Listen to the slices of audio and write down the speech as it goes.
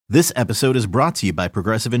This episode is brought to you by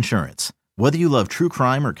Progressive Insurance. Whether you love true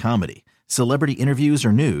crime or comedy, celebrity interviews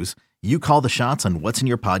or news, you call the shots on what's in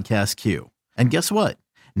your podcast queue. And guess what?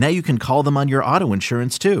 Now you can call them on your auto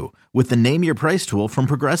insurance too with the Name Your Price tool from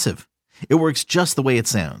Progressive. It works just the way it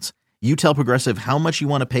sounds. You tell Progressive how much you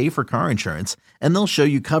want to pay for car insurance, and they'll show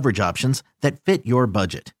you coverage options that fit your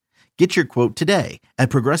budget. Get your quote today at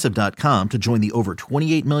Progressive.com to join the over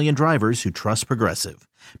 28 million drivers who trust Progressive.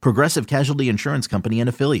 Progressive Casualty Insurance Company and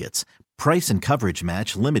Affiliates. Price and coverage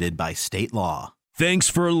match limited by state law. Thanks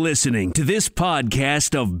for listening to this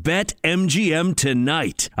podcast of BetMGM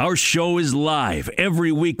Tonight. Our show is live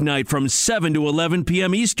every weeknight from 7 to 11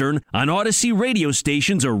 p.m. Eastern on Odyssey radio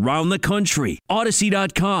stations around the country,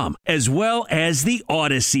 Odyssey.com, as well as the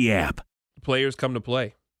Odyssey app. Players come to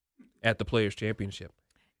play at the Players Championship.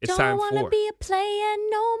 It's Don't time wanna for. be a player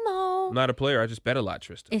no more. I'm not a player. I just bet a lot,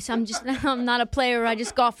 Tristan. I'm not a player. I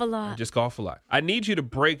just golf a I lot. just golf a lot. I need you to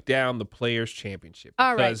break down the Players Championship.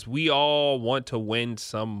 All right. Because we all want to win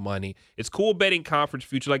some money. It's cool betting conference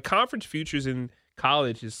futures. Like conference futures in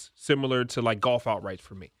college is similar to like golf outrights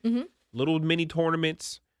for me. Mm-hmm. Little mini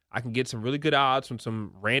tournaments. I can get some really good odds from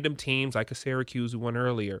some random teams like a Syracuse who won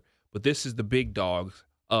earlier. But this is the big dogs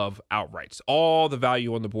of outrights. All the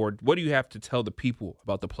value on the board. What do you have to tell the people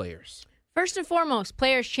about the Players? First and foremost,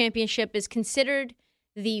 Players Championship is considered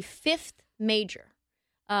the fifth major.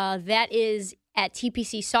 That is at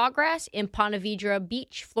TPC Sawgrass in Ponte Vedra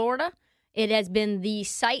Beach, Florida. It has been the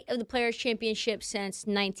site of the Players Championship since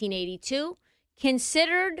 1982.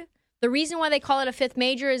 The reason why they call it a fifth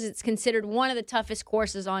major is it's considered one of the toughest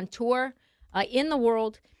courses on tour in the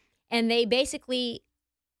world. And they basically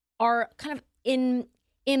are kind of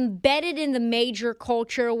embedded in the major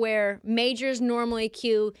culture where majors normally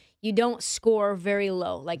you don't score very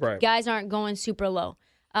low. Like Right. Guys aren't going super low.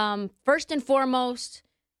 First and foremost,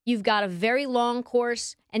 you've got a very long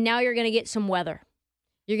course, and now you're going to get some weather.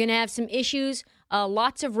 You're going to have some issues,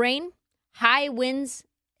 lots of rain, high winds,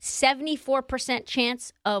 74%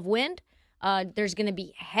 chance of wind. There's going to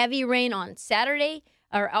be heavy rain on Saturday,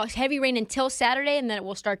 or heavy rain until Saturday, and then it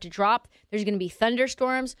will start to drop. There's going to be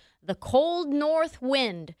thunderstorms. The cold north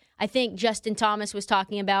wind, I think Justin Thomas was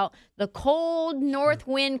talking about, the cold north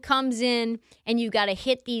wind comes in, and you've got to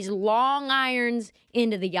hit these long irons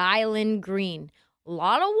into the island green. A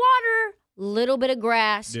lot of water, little bit of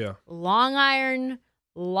grass, long iron,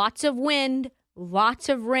 lots of wind, lots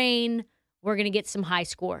of rain. We're going to get some high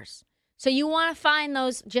scores. So you want to find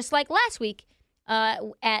those, just like last week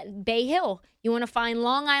at Bay Hill. You want to find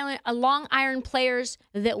long iron players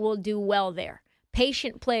that will do well there.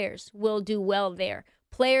 Patient players will do well there.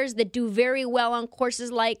 Players that do very well on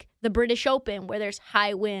courses like the British Open, where there's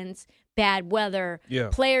high winds, bad weather. Yeah.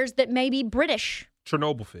 Players that may be British.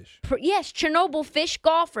 Chernobyl fish. Yes, Chernobyl fish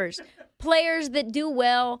golfers. Players that do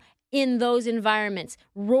well in those environments.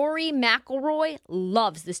 Rory McIlroy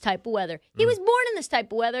loves this type of weather. He was born in this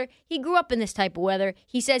type of weather. He grew up in this type of weather.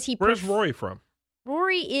 He says he... Where's Rory from?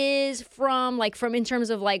 Rory is from in terms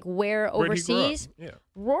of where overseas. Yeah.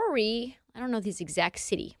 Rory, I don't know this exact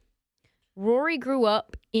city. Rory grew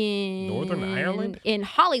up in Northern Ireland? In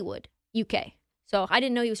Hollywood, UK. So I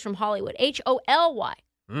didn't know he was from Hollywood. Holly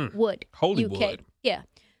Wood, Hollywood. UK. Yeah.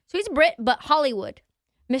 So he's a Brit, but Hollywood.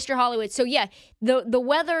 Mr. Hollywood. So yeah, the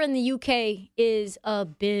weather in the UK is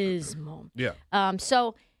abysmal. Yeah.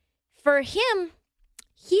 So for him,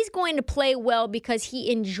 he's going to play well because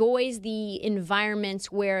he enjoys the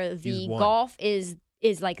environments where the golf is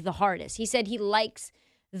like the hardest. He said he likes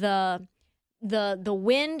the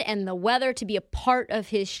wind and the weather to be a part of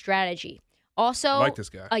his strategy. Also, I like this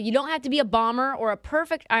guy. You don't have to be a bomber or a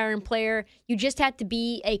perfect iron player. You just have to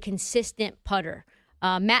be a consistent putter.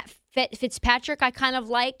 Matt Fitzpatrick, I kind of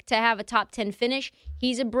like to have a top 10 finish.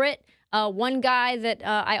 He's a Brit. One guy that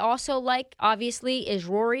I also like, obviously, is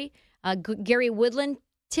Rory. Gary Woodland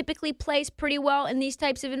typically plays pretty well in these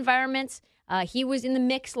types of environments. He was in the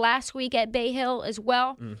mix last week at Bay Hill as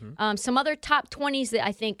well. Mm-hmm. Some other top 20s that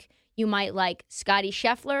I think you might like. Scotty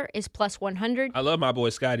Scheffler is plus 100. I love my boy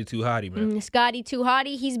Scotty Too Hottie, man. Scotty Too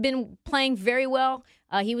Hottie. He's been playing very well.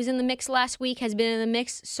 He was in the mix last week, has been in the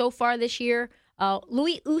mix so far this year.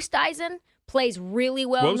 Louis Oosthuizen plays really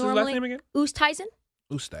well What was normally. his last name again? Oosthuizen.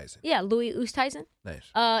 Oosthuizen. Yeah, Louis Oosthuizen.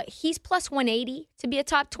 Nice. He's plus 180 to be a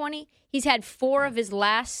top 20. He's had 4 of his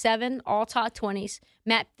last 7 all top 20s.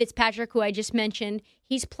 Matt Fitzpatrick, who I just mentioned,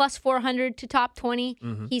 he's plus 400 to top 20.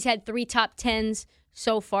 Mm-hmm. He's had 3 top 10s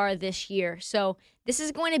so far this year. So this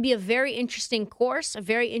is going to be a very interesting course, a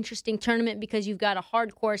very interesting tournament because you've got a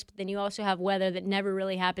hard course, but then you also have weather that never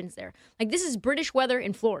really happens there. Like this is British weather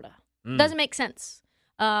in Florida. Doesn't make sense.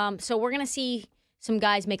 So we're going to see some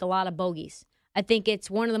guys make a lot of bogeys. I think it's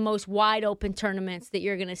one of the most wide open tournaments that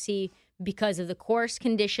you're going to see because of the course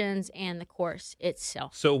conditions and the course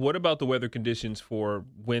itself. So what about the weather conditions for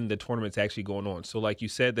when the tournament's actually going on? So like you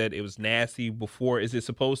said that it was nasty before. Is it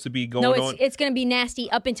supposed to be going on? No, it's going to be nasty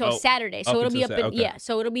up until Saturday. So it'll be okay.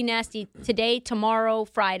 So it'll be nasty today, tomorrow,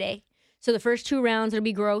 Friday. So the first 2 rounds will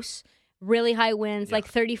be gross. Really high winds, like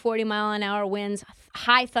 30, 40 mile an hour winds,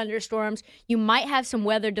 high thunderstorms. You might have some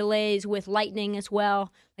weather delays with lightning as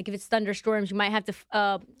well. Like if it's thunderstorms, you might have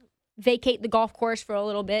to vacate the golf course for a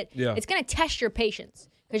little bit. Yeah. It's going to test your patience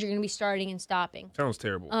because you're going to be starting and stopping. Sounds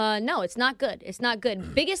terrible. No, it's not good. It's not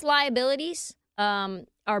good. Biggest liabilities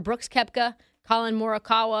are Brooks Koepka, Colin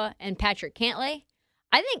Morikawa, and Patrick Cantlay.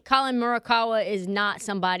 I think Colin Morikawa is not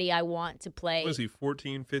somebody I want to play. What is he,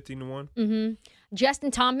 14, 15-1? Mm-hmm.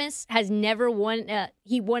 Justin Thomas has never won.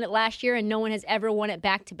 He won it last year, and no one has ever won it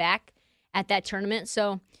back-to-back at that tournament.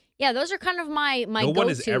 So, yeah, those are kind of my No go-tos. one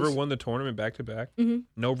has ever won the tournament back-to-back? Mm-hmm.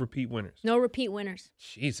 No repeat winners? No repeat winners.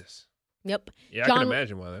 Jesus. Yep. Yeah, I can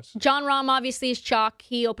imagine why that's... Jon Rahm obviously is chalk.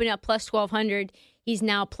 He opened up plus 1,200. He's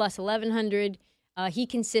now plus 1,100. He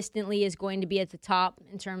consistently is going to be at the top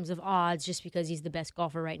in terms of odds just because he's the best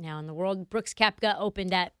golfer right now in the world. Brooks Koepka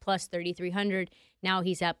opened at plus 3,300. Now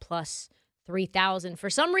he's at plus 3,000.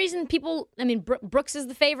 For some reason, Brooks is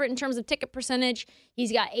the favorite in terms of ticket percentage.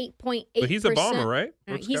 He's got 8.8%. But he's a bomber, right?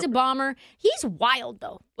 He's a bomber. He's wild,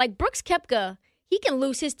 though. Like Brooks Koepka, he can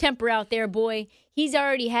lose his temper out there, boy. He's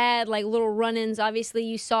already had like little run-ins, obviously,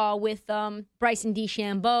 you saw with Bryson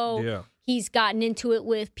DeChambeau. Yeah. He's gotten into it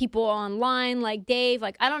with people online like Dave.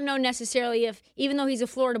 Like, I don't know necessarily if, even though he's a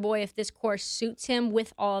Florida boy, if this course suits him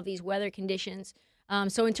with all of these weather conditions.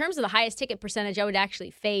 So in terms of the highest ticket percentage, I would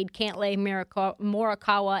actually fade Cantlay,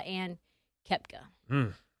 Morikawa, and Koepka.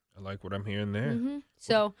 I like what I'm hearing there. Mm-hmm.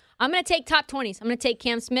 So I'm going to take top 20s. I'm going to take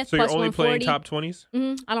Cam Smith so plus you're only 140. playing top 20s?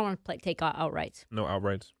 Mm-hmm. I don't want to take outrights. No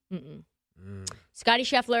outrights? Mm-mm. Scotty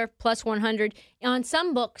Scheffler plus 100. On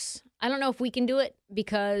some books, I don't know if we can do it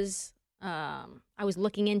because I was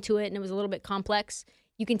looking into it and it was a little bit complex.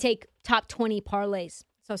 You can take top 20 parlays.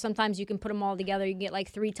 So sometimes you can put them all together. You can get like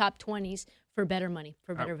 3 top 20s for better money,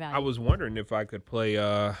 for better value. I was wondering if I could play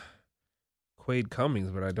Quade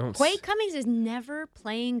Cummings, but I don't. Quade Cummings is never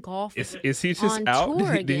playing golf. Is he just on out?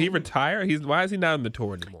 Tour Did he again. retire? Why is he not on the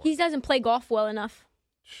tour anymore? He doesn't play golf well enough.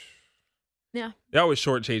 Yeah. They're always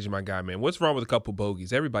shortchanging my guy, man. What's wrong with a couple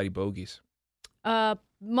bogeys? Everybody bogeys.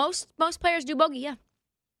 Most players do bogey, yeah.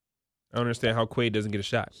 I don't understand how Quade doesn't get a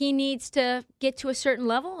shot. He needs to get to a certain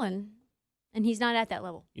level, and he's not at that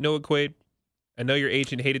level. You know what, Quade? I know your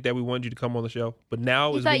agent hated that we wanted you to come on the show, but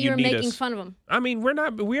now is thought when you you were need making us. fun of him. I mean, we're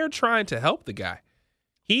not. We are trying to help the guy.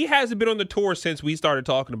 He hasn't been on the tour since we started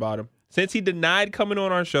talking about him. Since he denied coming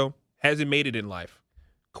on our show, hasn't made it in life.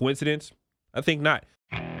 Coincidence? I think not.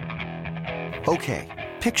 Okay,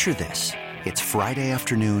 picture this. It's Friday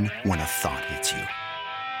afternoon when a thought hits you.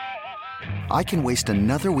 I can waste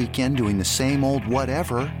another weekend doing the same old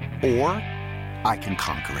whatever, or I can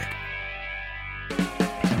conquer it.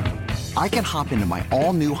 I can hop into my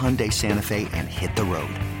all-new Hyundai Santa Fe and hit the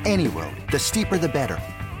road. Any road. The steeper, the better.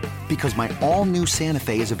 Because my all-new Santa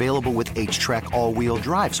Fe is available with H-Track all-wheel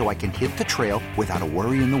drive, so I can hit the trail without a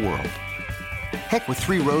worry in the world. Heck, with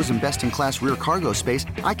 3 rows and best-in-class rear cargo space,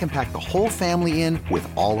 I can pack the whole family in with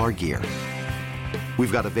all our gear.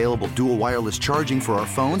 We've got available dual wireless charging for our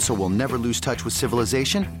phones, so we'll never lose touch with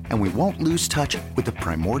civilization, and we won't lose touch with the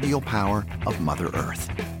primordial power of Mother Earth.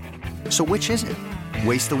 So which is it?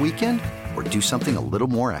 Waste the weekend or do something a little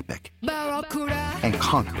more epic? And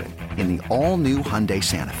conquer it in the all-new Hyundai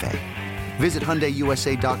Santa Fe. Visit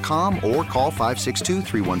HyundaiUSA.com or call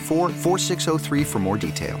 562-314-4603 for more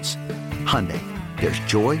details. Hyundai, there's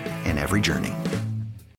joy in every journey.